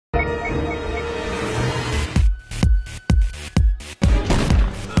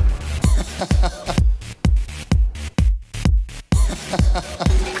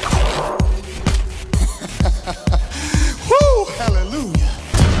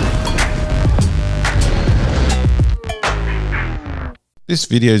This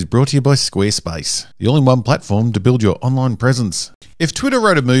video is brought to you by Squarespace, the all-in-one platform to build your online presence. If Twitter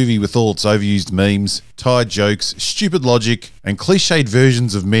wrote a movie with all its overused memes, tired jokes, stupid logic, and cliched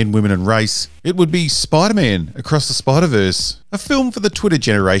versions of men, women, and race, it would be Spider-Man Across the Spider-Verse, a film for the Twitter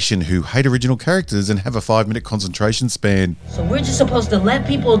generation who hate original characters and have a 5-minute concentration span. So we're just supposed to let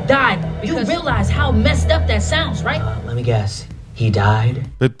people die. You realize how messed up that sounds, right? Let me guess. He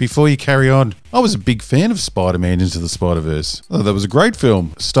died? But before you carry on, I was a big fan of Spider-Man Into the Spider-Verse. I thought that was a great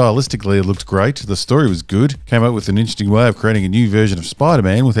film. Stylistically, it looked great. The story was good. Came up with an interesting way of creating a new version of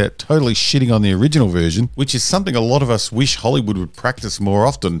Spider-Man without totally shitting on the original version, which is something a lot of us wish Hollywood would practice more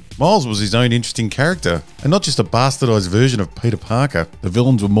often. Miles was his own interesting character, and not just a bastardized version of Peter Parker. The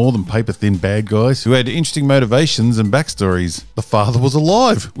villains were more than paper-thin bad guys who had interesting motivations and backstories. The father was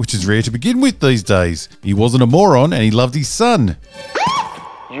alive, which is rare to begin with these days. He wasn't a moron, and he loved his son.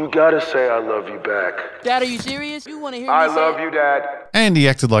 You gotta say I love you back. Dad, are you serious? You want to hear me I say love it? you, Dad. And he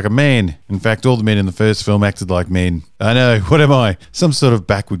acted like a man. In fact, all the men in the first film acted like men. I know, what am I? Some sort of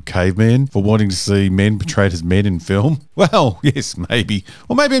backward caveman for wanting to see men portrayed as men in film? Well, yes, maybe.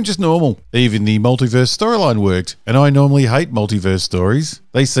 Or maybe I'm just normal. Even the multiverse storyline worked, and I normally hate multiverse stories.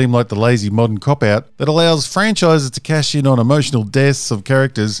 They seem like the lazy modern cop-out that allows franchises to cash in on emotional deaths of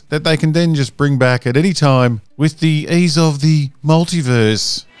characters that they can then just bring back at any time with the ease of the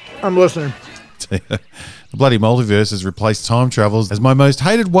multiverse. I'm listening. The bloody multiverse has replaced time travel as my most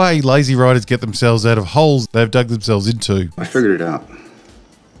hated way lazy writers get themselves out of holes they've dug themselves into. I figured it out.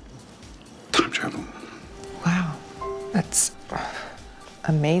 Time travel. Wow, that's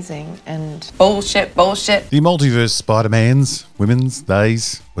amazing and Bullshit. The multiverse Spider-Mans, women's,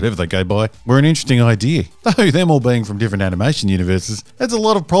 theys, whatever they go by, were an interesting idea. Though them all being from different animation universes adds a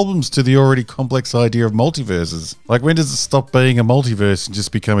lot of problems to the already complex idea of multiverses. Like, when does it stop being a multiverse and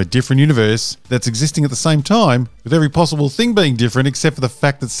just become a different universe that's existing at the same time, with every possible thing being different except for the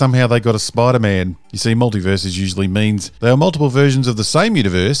fact that somehow they got a Spider-Man? You see, multiverses usually means they are multiple versions of the same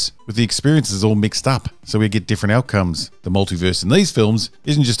universe with the experiences all mixed up, so we get different outcomes. The multiverse in these films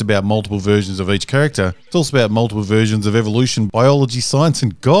isn't just about multiple versions of each character, it's also about multiple versions of evolution, biology, science,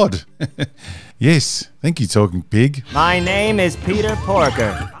 and God. Yes, thank you, Talking Pig. My name is Peter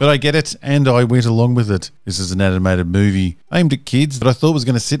Porker. But I get it, and I went along with it. This is an animated movie aimed at kids that I thought was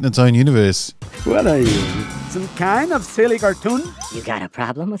going to sit in its own universe. What are you? Some kind of silly cartoon? You got a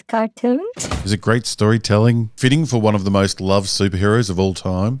problem with cartoons? Is it great storytelling, fitting for one of the most loved superheroes of all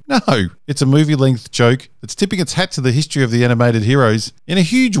time? No, it's a movie-length joke that's tipping its hat to the history of the animated heroes in a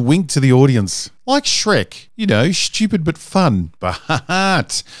huge wink to the audience. Like Shrek, you know, stupid but fun.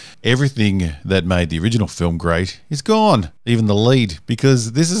 But everything that made the original film great is gone. Even the lead,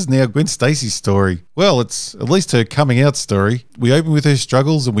 because this is now Gwen Stacy's story. Well, it's at least her coming out story. We open with her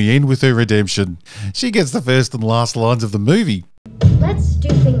struggles and we end with her redemption. She gets the first and last lines of the movie. Let's do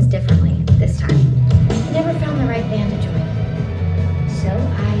things differently this time. I never found the right band to join, so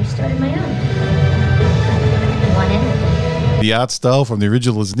I started my own. One in. The art style from the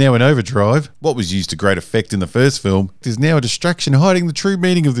original is now in overdrive. What was used to great effect in the first film is now a distraction hiding the true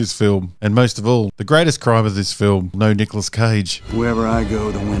meaning of this film. And most of all, the greatest crime of this film, no Nicolas Cage. Wherever I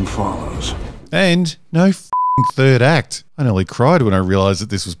go, the wind follows. And no f***ing third act. I nearly cried when I realised that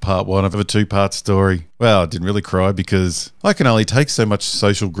this was part one of a 2-part story. Well, I didn't really cry because I can only take so much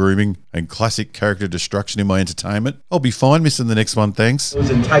social grooming and classic character destruction in my entertainment. I'll be fine missing the next one, thanks. It was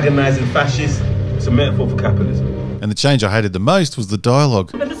antagonising fascists. It's a metaphor for capitalism. And the change I hated the most was the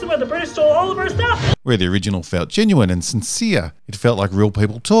dialogue. But this is where the British stole all of our stuff. Where the original felt genuine and sincere. It felt like real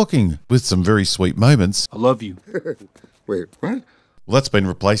people talking, with some very sweet moments. I love you. Wait, what? Well, that's been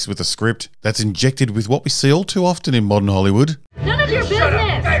replaced with a script that's injected with what we see all too often in modern Hollywood. None of your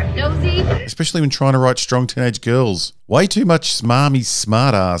business, nosy. Especially when trying to write strong teenage girls. Way too much smarmy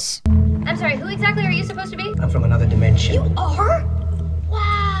smartass. I'm sorry, who exactly are you supposed to be? I'm from another dimension. You are?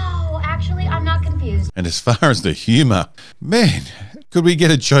 Wow, actually, I'm not confused. And as far as the humour, man, could we get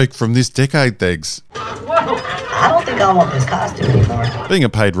a joke from this decade, thanks? I don't think I want this costume anymore. Being a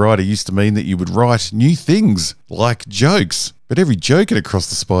paid writer used to mean that you would write new things, like jokes. But every joke in Across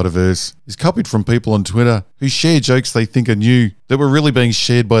the Spider-Verse is copied from people on Twitter who share jokes they think are new that were really being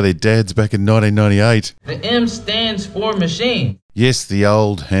shared by their dads back in 1998. The M stands for machine. Yes, the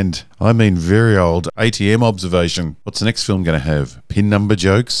old, and I mean very old, ATM observation. What's the next film going to have? Pin number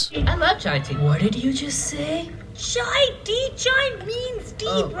jokes? I love chai tea. What did you just say? Chai tea, chai means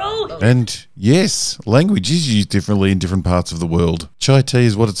tea, bro. And yes, language is used differently in different parts of the world. Chai tea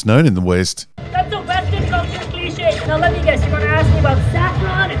is what it's known in the West. That's a Western culture cliche. Now let me guess, you're going to ask me about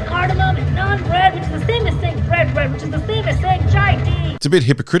saffron and cardamom and naan bread, which is the same as saying bread, which is the same as saying chai tea. It's a bit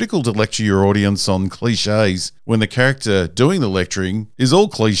hypocritical to lecture your audience on cliches when the character doing the lecturing is all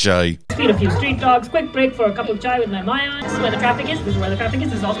cliche. Feed a few street dogs, quick break for a cup of chai with my Mayan. This is where the traffic is, this is where the traffic is,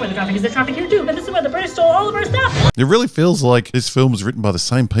 this is also where the traffic is. There's traffic here too, but this is where the British stole all of our stuff. It really feels like this film was written by the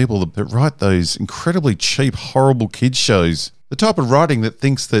same people that write those incredibly cheap, horrible kids shows. The type of writing that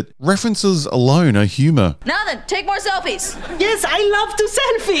thinks that references alone are humour. Now then, take more selfies. Yes, I love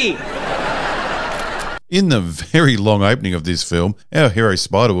to selfie. In the very long opening of this film, our hero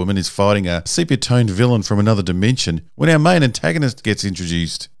Spider-Woman is fighting a sepia-toned villain from another dimension when our main antagonist gets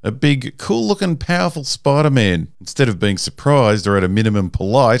introduced. A big, cool-looking, powerful Spider-Man. Instead of being surprised or at a minimum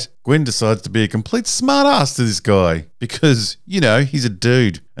polite, Gwen decides to be a complete smartass to this guy. Because, you know, he's a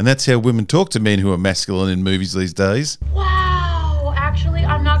dude. And that's how women talk to men who are masculine in movies these days. Wow, actually,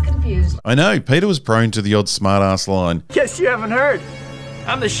 I'm not confused. I know, Peter was prone to the odd smartass line. Guess you haven't heard.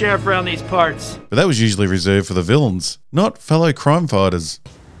 I'm the sheriff around these parts. But that was usually reserved for the villains, not fellow crime fighters.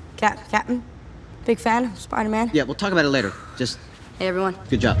 Captain, big fan of Spider-Man. Yeah, we'll talk about it later. Just, Hey, everyone.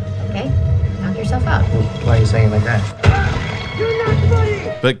 good job. Okay, knock yourself out. Why are you saying it like that? You're not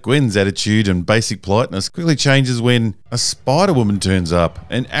funny. But Gwen's attitude and basic politeness quickly changes when a Spider-Woman turns up,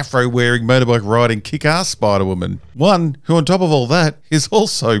 an afro-wearing, motorbike-riding, kick-ass Spider-Woman. One who, on top of all that, is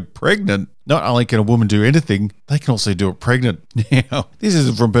also pregnant. Not only can a woman do anything, they can also do it pregnant. Now, this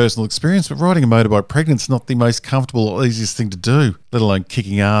isn't from personal experience, but riding a motorbike pregnant is not the most comfortable or easiest thing to do, let alone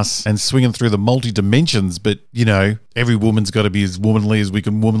kicking ass and swinging through the multi-dimensions. But, you know, every woman's got to be as womanly as we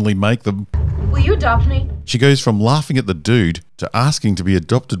can womanly make them. Will you adopt me? She goes from laughing at the dude to asking to be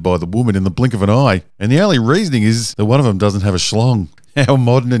adopted by the woman in the blink of an eye. And the only reasoning is that one of them doesn't have a schlong. How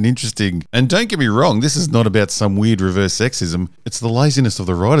modern and interesting. And don't get me wrong, this is not about some weird reverse sexism. It's the laziness of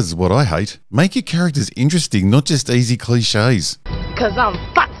the writers is what I hate. Make your characters interesting, not just easy cliches. Cause I'm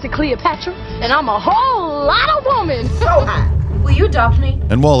Foxy Cleopatra, and I'm a whole lot of woman. So hot. Will you adopt me?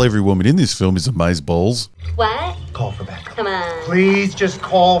 And while every woman in this film is amazeballs, What? Call for backup. Come on. Please just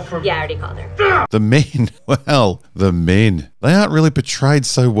call for... Yeah, I already called her. the men, well, the men, they aren't really portrayed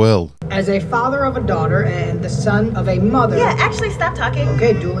so well. As a father of a daughter and the son of a mother... Yeah, actually, stop talking.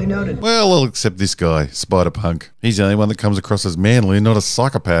 Okay, duly noted. Well, I'll accept this guy, Spider-Punk. He's the only one that comes across as manly and not a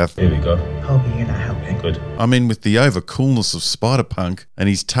psychopath. Here we go. Hoping you're not helping. Good. I mean, with the over-coolness of Spider-Punk and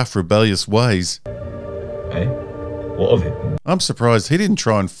his tough, rebellious ways... Hey, what of it? I'm surprised he didn't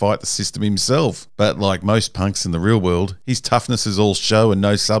try and fight the system himself. But like most punks in the real world, his toughness is all show and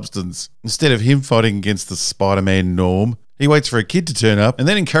no substance. Instead of him fighting against the Spider-Man norm, he waits for a kid to turn up and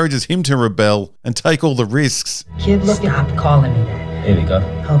then encourages him to rebel and take all the risks. Kid, stop calling me that. Here we go.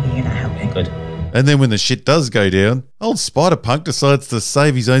 Hoping you're not helping. Good. And then when the shit does go down, old Spider-Punk decides to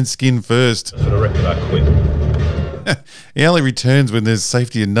save his own skin first. For the record, I quit. He only returns when there's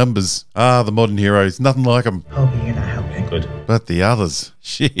safety in numbers. Ah, the modern heroes, nothing like them. Hoping you're not helping. Good. But the others,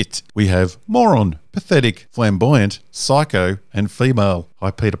 shit. We have moron, pathetic, flamboyant, psycho, and female.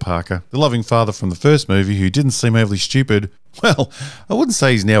 Hi, Peter Parker, the loving father from the first movie who didn't seem overly stupid. Well, I wouldn't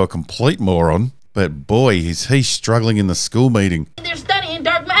say he's now a complete moron, but boy, is he struggling in the school meeting. They're studying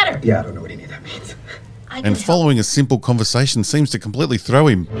dark matter. Yeah, I don't know what any of that means. And following a simple conversation seems to completely throw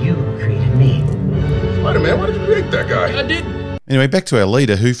him. You created me. Spider-Man, why did you create that guy? I did. Anyway, back to our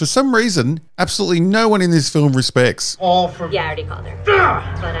leader, who for some reason, absolutely no one in this film respects. All for... Yeah, I already called her.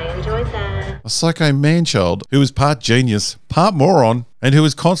 But I enjoyed that. A psycho man-child who is part genius, part moron, and who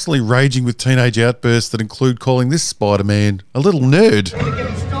is constantly raging with teenage outbursts that include calling this Spider-Man a little nerd.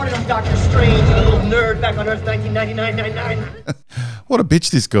 Getting started on Doctor Strange and a little nerd back on Earth 1999. What a bitch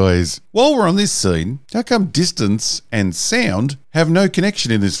this guy is. While we're on this scene, how come distance and sound have no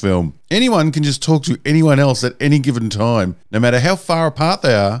connection in this film? Anyone can just talk to anyone else at any given time, no matter how far apart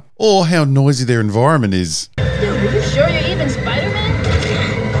they are or how noisy their environment is. Dude, are you sure you're even Spider-Man?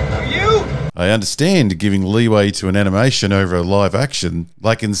 I understand giving leeway to an animation over a live action,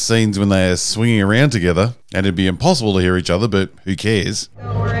 like in scenes when they are swinging around together, and it'd be impossible to hear each other, but who cares?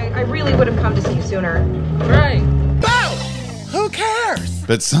 Don't worry, I really would have come to see you sooner. Right. Who cares?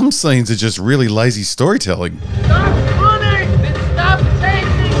 But some scenes are just really lazy storytelling. Stop running! Stop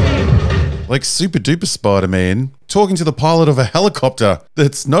chasing me! Like Super Duper Spider-Man talking to the pilot of a helicopter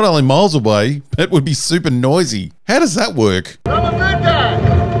that's not only miles away, but would be super noisy. How does that work? I'm a good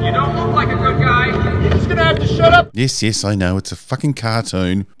guy. You don't look like a good guy. You're just gonna have to shut up. Yes, I know, it's a fucking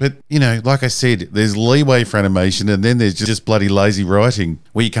cartoon. But, you know, like I said, there's leeway for animation and then there's just bloody lazy writing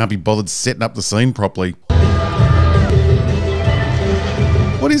where you can't be bothered setting up the scene properly.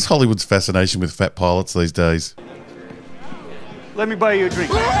 What is Hollywood's fascination with fat pilots these days? Let me buy you a drink.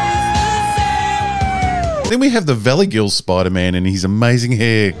 Then we have the Valley Girl Spider-Man and his amazing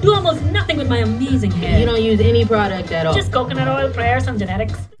hair. Do almost nothing with my amazing hair. You don't use any product at all. Just coconut oil, prayer, some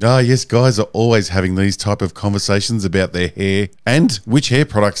genetics. Ah, yes, guys are always having these type of conversations about their hair and which hair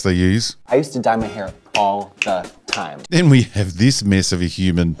products they use. I used to dye my hair all the time. Then we have this mess of a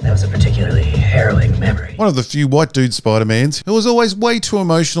human. That was a particularly harrowing memory. One of the few white dude Spider-Mans who was always way too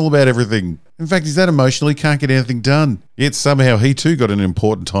emotional about everything. In fact, he's that emotional he can't get anything done. Yet somehow he too got an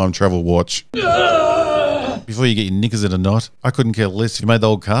important time travel watch. Before you get your knickers in a knot, I couldn't care less if you made the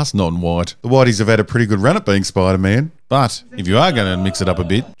old cast not in white. The Whiteys have had a pretty good run at being Spider-Man. But if you are going to mix it up a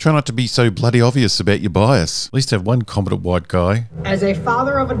bit, try not to be so bloody obvious about your bias. At least have one competent white guy. As a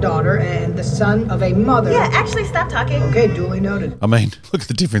father of a daughter and the son of a mother. Yeah, actually, stop talking. Okay, duly noted. I mean, look at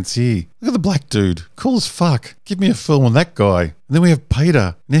the difference here. Look at the black dude. Cool as fuck. Give me a film on that guy. And then we have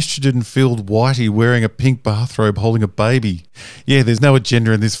Peter, an estrogen-filled whitey wearing a pink bathrobe holding a baby. Yeah, there's no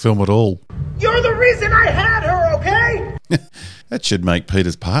agenda in this film at all. You're the reason I had her, okay? That should make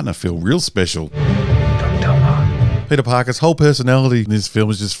Peter's partner feel real special. Don't tell Mom. Peter Parker's whole personality in this film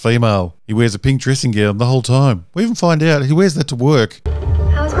is just female. He wears a pink dressing gown the whole time. We even find out he wears that to work.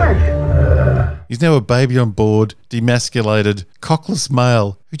 How's work? He's now a baby on board, demasculated, cockless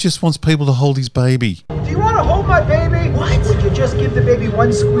male who just wants people to hold his baby. Do you want to hold my baby? What? Would you just give the baby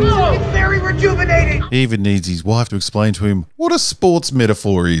one squeeze? Oh, it's very rejuvenating. He even needs his wife to explain to him what a sports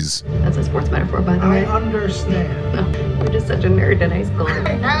metaphor is. That's a sports metaphor, by the way. I understand. No, you're just such a nerd in high school. I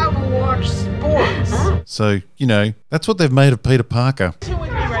have watched sports. So, you know, that's what they've made of Peter Parker.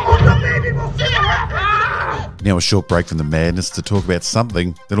 Now a short break from the madness to talk about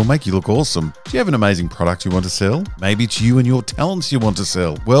something that'll make you look awesome. Do you have an amazing product you want to sell? Maybe it's you and your talents you want to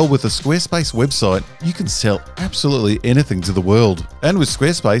sell. Well, with a Squarespace website, you can sell absolutely anything to the world. And with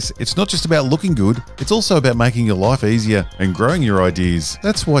Squarespace, it's not just about looking good, it's also about making your life easier and growing your ideas.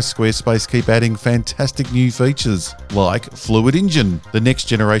 That's why Squarespace keep adding fantastic new features, like Fluid Engine, the next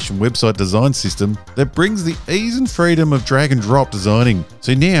generation website design system that brings the ease and freedom of drag and drop designing.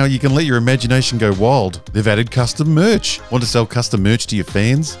 So now you can let your imagination go wild. They've added custom merch. Want to sell custom merch to your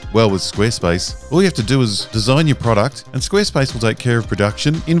fans? Well, with Squarespace, all you have to do is design your product and Squarespace will take care of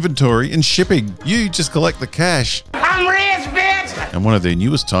production, inventory, and shipping. You just collect the cash. I'm rich, bitch! And one of their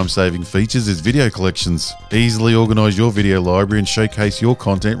newest time-saving features is video collections. Easily organize your video library and showcase your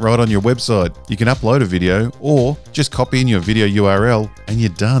content right on your website. You can upload a video or just copy in your video URL and you're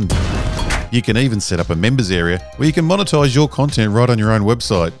done. You can even set up a members area where you can monetize your content right on your own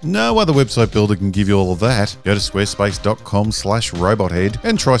website. No other website builder can give you all of that. Go to squarespace.com/robothead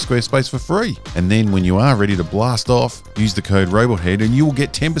and try Squarespace for free. And then when you are ready to blast off, use the code robothead and you will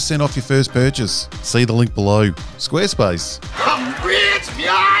get 10% off your first purchase. See the link below. Squarespace. I'm rich,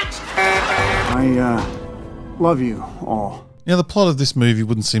 bitch! I love you all. Now, the plot of this movie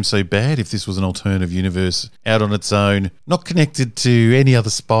wouldn't seem so bad if this was an alternative universe out on its own, not connected to any other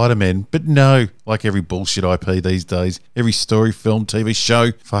Spider-Man. But no, like every bullshit IP these days, every story, film, TV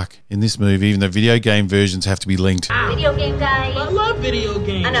show, fuck, in this movie, even the video game versions have to be linked. Video game guy. I love video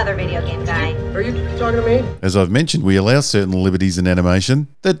games. Another video game guy. Are you talking to me? As I've mentioned, we allow certain liberties in animation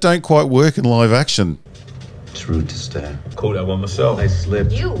that don't quite work in live action. It's rude to stare. Caught that one myself. I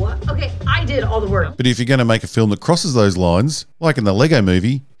slipped. You? Okay, I did all the work. But if you're going to make a film that crosses those lines, like in the Lego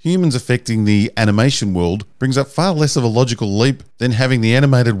movie, humans affecting the animation world brings up far less of a logical leap than having the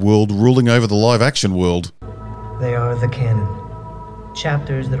animated world ruling over the live action world. They are the canon.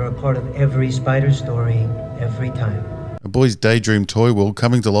 Chapters that are a part of every Spider story, every time. A boy's daydream toy world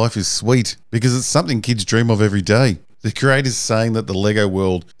coming to life is sweet because it's something kids dream of every day. The creators saying that the Lego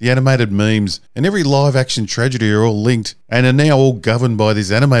world, the animated memes, and every live action tragedy are all linked and are now all governed by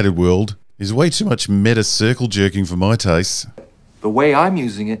this animated world is way too much meta circle jerking for my tastes. The way I'm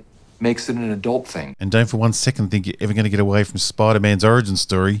using it makes it an adult thing. And don't for one second think you're ever going to get away from Spider-Man's origin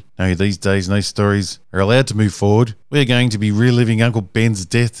story. No, these days no stories are allowed to move forward. We're going to be reliving Uncle Ben's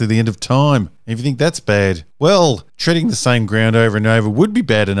death to the end of time. If you think that's bad, well, treading the same ground over and over would be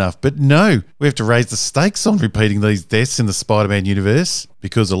bad enough, but no, we have to raise the stakes on repeating these deaths in the Spider-Man universe,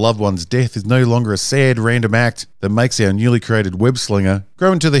 because a loved one's death is no longer a sad random act that makes our newly created web-slinger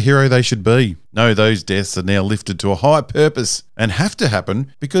grow into the hero they should be. No, those deaths are now lifted to a high purpose and have to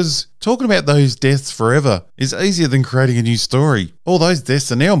happen because talking about those deaths forever is easier than creating a new story. All those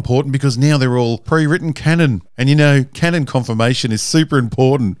deaths are now important because now they're all pre-written canon. And you know, canon confirmation is super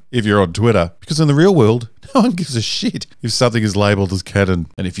important if you're on Twitter, because in the real world, No one gives a shit if something is labelled as canon.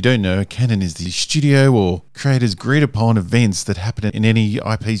 And if you don't know, canon is the studio or creators' agreed upon events that happen in any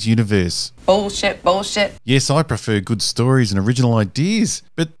IP's universe. Bullshit, bullshit. Yes, I prefer good stories and original ideas,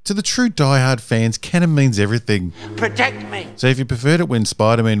 but to the true diehard fans, canon means everything. Protect me. So if you preferred it when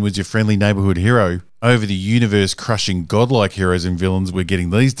Spider-Man was your friendly neighbourhood hero, over the universe-crushing godlike heroes and villains we're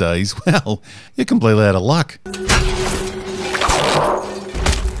getting these days, well, you're completely out of luck.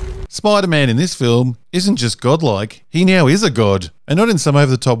 Spider-Man in this film isn't just godlike, he now is a god. And not in some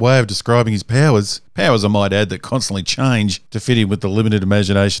over-the-top way of describing his powers. Powers, I might add, that constantly change to fit in with the limited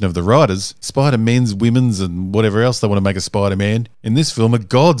imagination of the writers. Spider-Men's, women's, and whatever else they want to make a Spider-Man in this film are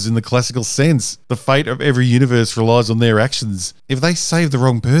gods in the classical sense. The fate of every universe relies on their actions. If they save the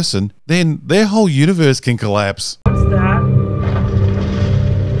wrong person, then their whole universe can collapse. What's that?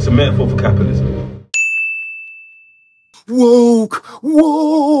 It's a metaphor for capitalism. Woke!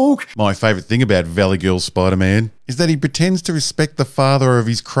 My favourite thing about Valley Girl Spider-Man is that he pretends to respect the father of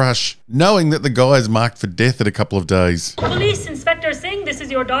his crush, knowing that the guy is marked for death in a couple of days. Police Inspector Singh, this is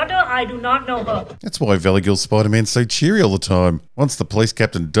your daughter. I do not know her. That's why Valley Girl Spider-Man's so cheery all the time. Once the police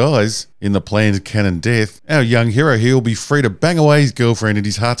captain dies, in the planned canon death, our young hero here will be free to bang away his girlfriend at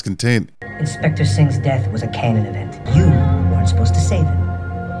his heart's content. Inspector Singh's death was a canon event. You weren't supposed to save him.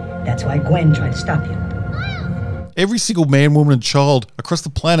 That's why Gwen tried to stop you. Every single man, woman and child across the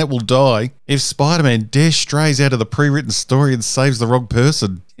planet will die if Spider-Man dare strays out of the pre-written story and saves the wrong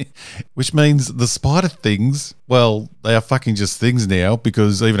person. Which means the spider things, well, they are fucking just things now,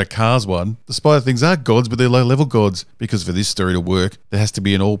 because even a Cars one, the spider things are gods, but they're low-level gods, because for this story to work, there has to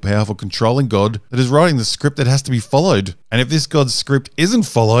be an all-powerful controlling god that is writing the script that has to be followed. And if this god's script isn't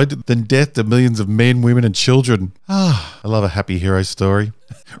followed, then death to millions of men, women and children. I love a happy hero story.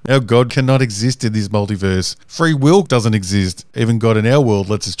 Our God cannot exist in this multiverse. Free will doesn't exist. Even God in our world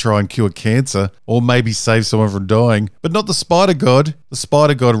lets us try and cure cancer, or maybe save someone from dying, but not the Spider God. The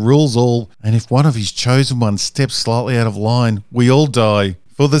Spider God rules all, and if one of his chosen ones steps slightly out of line, we all die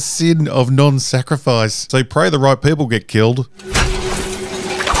for the sin of non-sacrifice. So pray the right people get killed.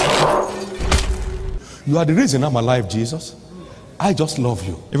 You are the reason I'm alive, Jesus. I just love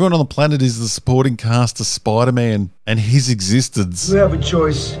you. Everyone on the planet is the supporting cast of Spider-Man and his existence. You have a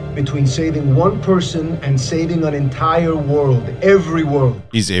choice between saving one person and saving an entire world, every world.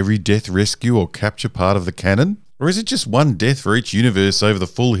 Is every death, rescue or capture part of the canon? Or is it just one death for each universe over the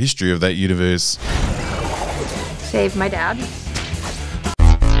full history of that universe? Save my dad.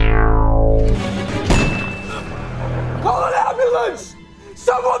 Call an ambulance!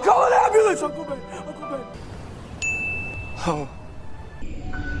 Someone call an ambulance! Uncle Ben! Uncle Ben! Oh.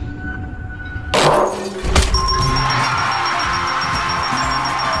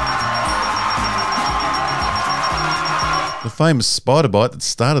 The famous spider bite that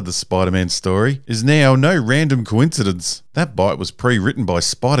started the Spider-Man story is now no random coincidence. That bite was pre-written by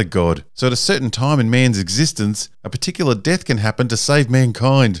Spider-God, so at a certain time in man's existence, a particular death can happen to save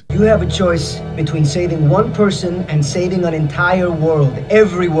mankind. You have a choice between saving one person and saving an entire world,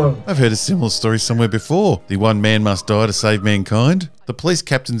 every world. I've heard a similar story somewhere before. The one man must die to save mankind. The police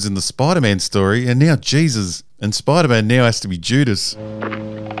captains in the Spider-Man story are now Jesus, and Spider-Man now has to be Judas.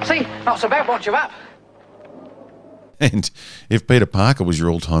 See, not so bad, won't you up? And if Peter Parker was your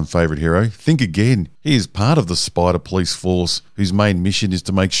all-time favourite hero, think again. He is part of the Spider Police Force, whose main mission is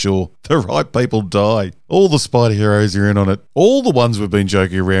to make sure the right people die. All the Spider heroes are in on it. All the ones we've been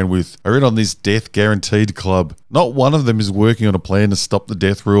joking around with are in on this death guaranteed club. Not one of them is working on a plan to stop the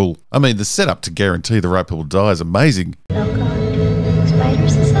death rule. I mean, the setup to guarantee the right people die is amazing. Spider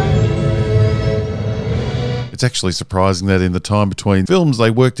Society. It's actually surprising that in the time between films,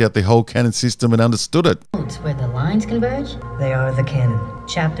 they worked out the whole canon system and understood it. Where the lines converge? They are the canon.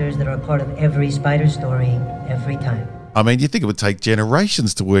 Chapters that are a part of every spider story, every time. I mean, you think it would take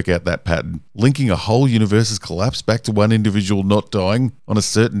generations to work out that pattern, linking a whole universe's collapse back to one individual not dying on a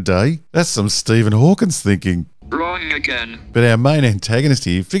certain day? That's some Stephen Hawkins thinking. Wrong again. But our main antagonist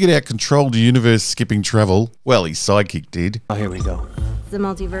here figured out controlled universe skipping travel. Well, his sidekick did. Oh, here we go. The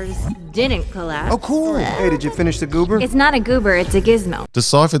multiverse didn't collapse. Oh, cool. Hey, did you finish the goober? It's not a goober, it's a gizmo.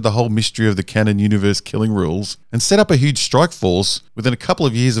 Deciphered the whole mystery of the canon universe killing rules and set up a huge strike force within a couple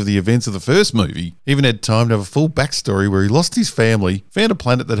of years of the events of the first movie. Even had time to have a full backstory where he lost his family, found a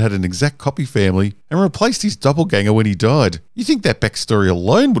planet that had an exact copy family, and replaced his doppelganger when he died. You think that backstory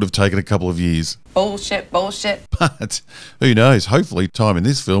alone would have taken a couple of years. Bullshit, bullshit. But who knows, hopefully time in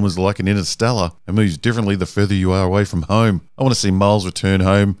this film is like an Interstellar and moves differently the further you are away from home. I want to see Miles return return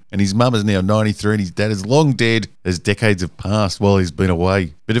home, and his mum is now 93 and his dad is long dead as decades have passed while he's been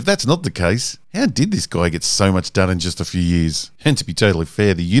away. But if that's not the case, how did this guy get so much done in just a few years? And to be totally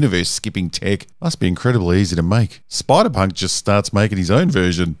fair, the universe-skipping tech must be incredibly easy to make. Spider-Punk just starts making his own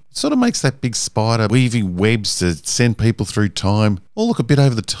version. It sort of makes that big spider weaving webs to send people through time all look a bit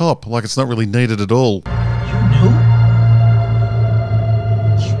over the top, like it's not really needed at all. You knew?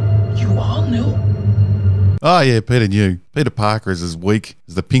 You all knew? Oh yeah, Peter knew. Peter Parker is as weak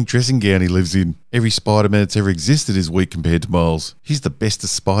as the pink dressing gown he lives in. Every Spider-Man that's ever existed is weak compared to Miles. He's the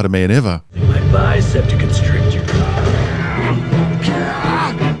bestest Spider-Man ever. My bicep to constrict you.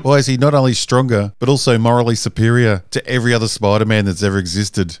 Why is he not only stronger, but also morally superior to every other Spider-Man that's ever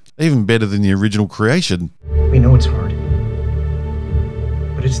existed? Even better than the original creation. We know it's hard,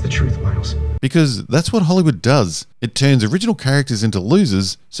 but it's the truth, Miles. Because that's what Hollywood does. It turns original characters into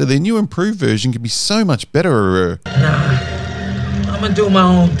losers, so their new improved version can be so much better. I'm gonna do my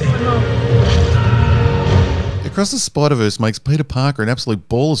own thing. Across the Spider-Verse makes Peter Parker an absolute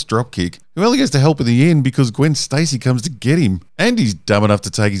ballless dropkick, who only gets to help in the end because Gwen Stacy comes to get him. And he's dumb enough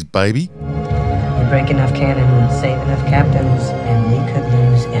to take his baby. You break enough cannons, save enough captains, and we could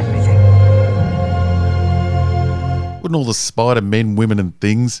lose everything. Wouldn't all the Spider-Men, women and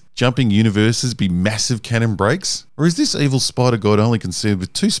things jumping universes be massive cannon breaks? Or is this evil spider god only concerned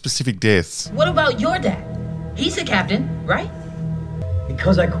with two specific deaths? What about your dad? He's a captain, right?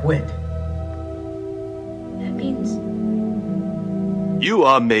 Because I quit. That means... You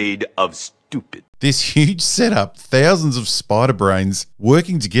are made of stupid. This huge setup, thousands of spider brains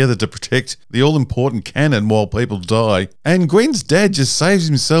working together to protect the all-important cannon while people die, and Gwen's dad just saves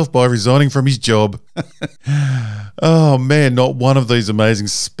himself by resigning from his job. Oh man, not one of these amazing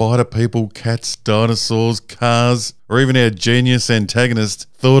spider people, cats, dinosaurs, cars, or even our genius antagonist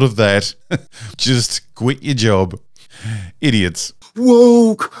thought of that. Just quit your job. Idiots.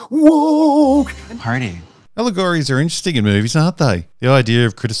 Woke! Party. Allegories are interesting in movies, aren't they? The idea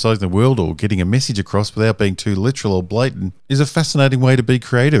of criticising the world or getting a message across without being too literal or blatant is a fascinating way to be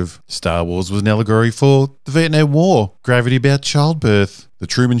creative. Star Wars was an allegory for the Vietnam War, Gravity about childbirth, The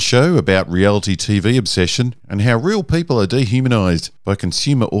Truman Show about reality TV obsession, and how real people are dehumanised by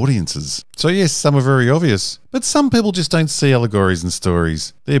consumer audiences. So yes, some are very obvious, but some people just don't see allegories in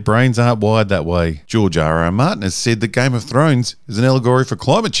stories. Their brains aren't wired that way. George R.R. Martin has said that Game of Thrones is an allegory for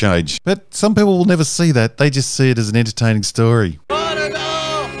climate change, but some people will never see that, they just see it as an entertaining story.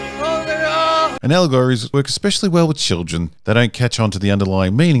 And allegories work especially well with children. They don't catch on to the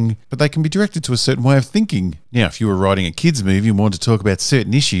underlying meaning, but they can be directed to a certain way of thinking. Now, if you were writing a kids' movie and wanted to talk about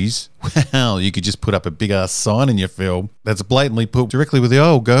certain issues, well, you could just put up a big-ass sign in your film that's blatantly put directly where the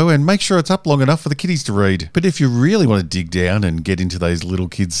eye will go and make sure it's up long enough for the kiddies to read. But if you really want to dig down and get into those little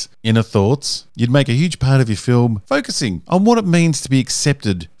kids' inner thoughts, you'd make a huge part of your film focusing on what it means to be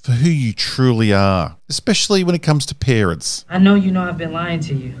accepted for who you truly are, especially when it comes to parents. I know you know I've been lying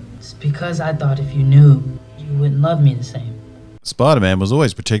to you. It's because I thought if you knew, you wouldn't love me the same. Spider-Man was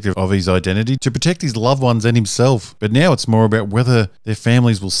always protective of his identity to protect his loved ones and himself, but now it's more about whether their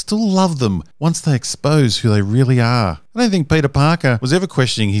families will still love them once they expose who they really are. I don't think Peter Parker was ever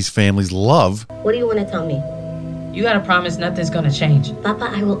questioning his family's love. What do you want to tell me? You gotta promise nothing's gonna change.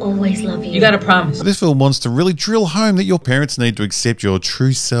 Papa, I will always love you. You gotta promise. This film wants to really drill home that your parents need to accept your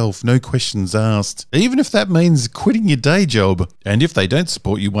true self, no questions asked, even if that means quitting your day job. And if they don't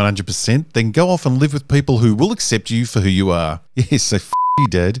support you 100%, then go off and live with people who will accept you for who you are. Yes, so f*** you,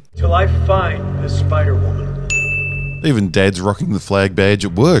 Dad. Till I find the Spider-Woman. Even Dad's rocking the flag badge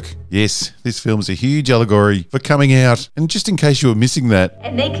at work. Yes, this film is a huge allegory for coming out, and just in case you were missing that,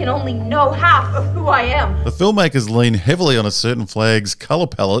 And they can only know half of who I am. the filmmakers lean heavily on a certain flag's colour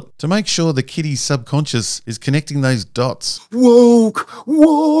palette to make sure the kiddie's subconscious is connecting those dots. Woke!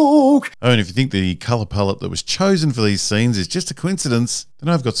 Oh, and if you think the colour palette that was chosen for these scenes is just a coincidence,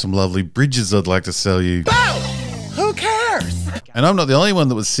 then I've got some lovely bridges I'd like to sell you. Who cares? And I'm not the only one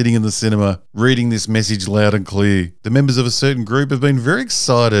that was sitting in the cinema reading this message loud and clear. The members of a certain group have been very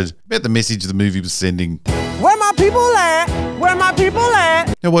excited about the message the movie was sending. Where my people at? Where my people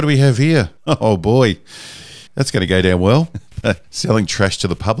at? Now, what do we have here? Oh boy, that's going to go down well. Selling trash to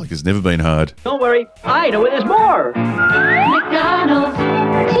the public has never been hard. Don't worry, I know where there's more. McDonald's.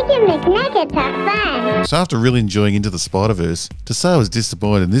 Chicken McNuggets are fun. So after really enjoying Into the Spider-Verse, to say I was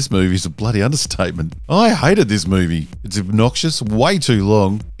disappointed in this movie is a bloody understatement. I hated this movie. It's obnoxious, way too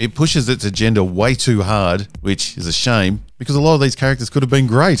long. It pushes its agenda way too hard, which is a shame, because a lot of these characters could have been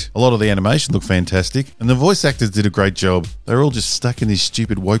great. A lot of the animation looked fantastic, and the voice actors did a great job. They're all just stuck in this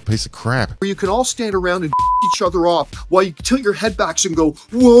stupid woke piece of crap. Where you can all stand around and each other off while you tilt your head backs and go,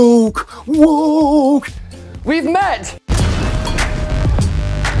 woke, woke. We've met!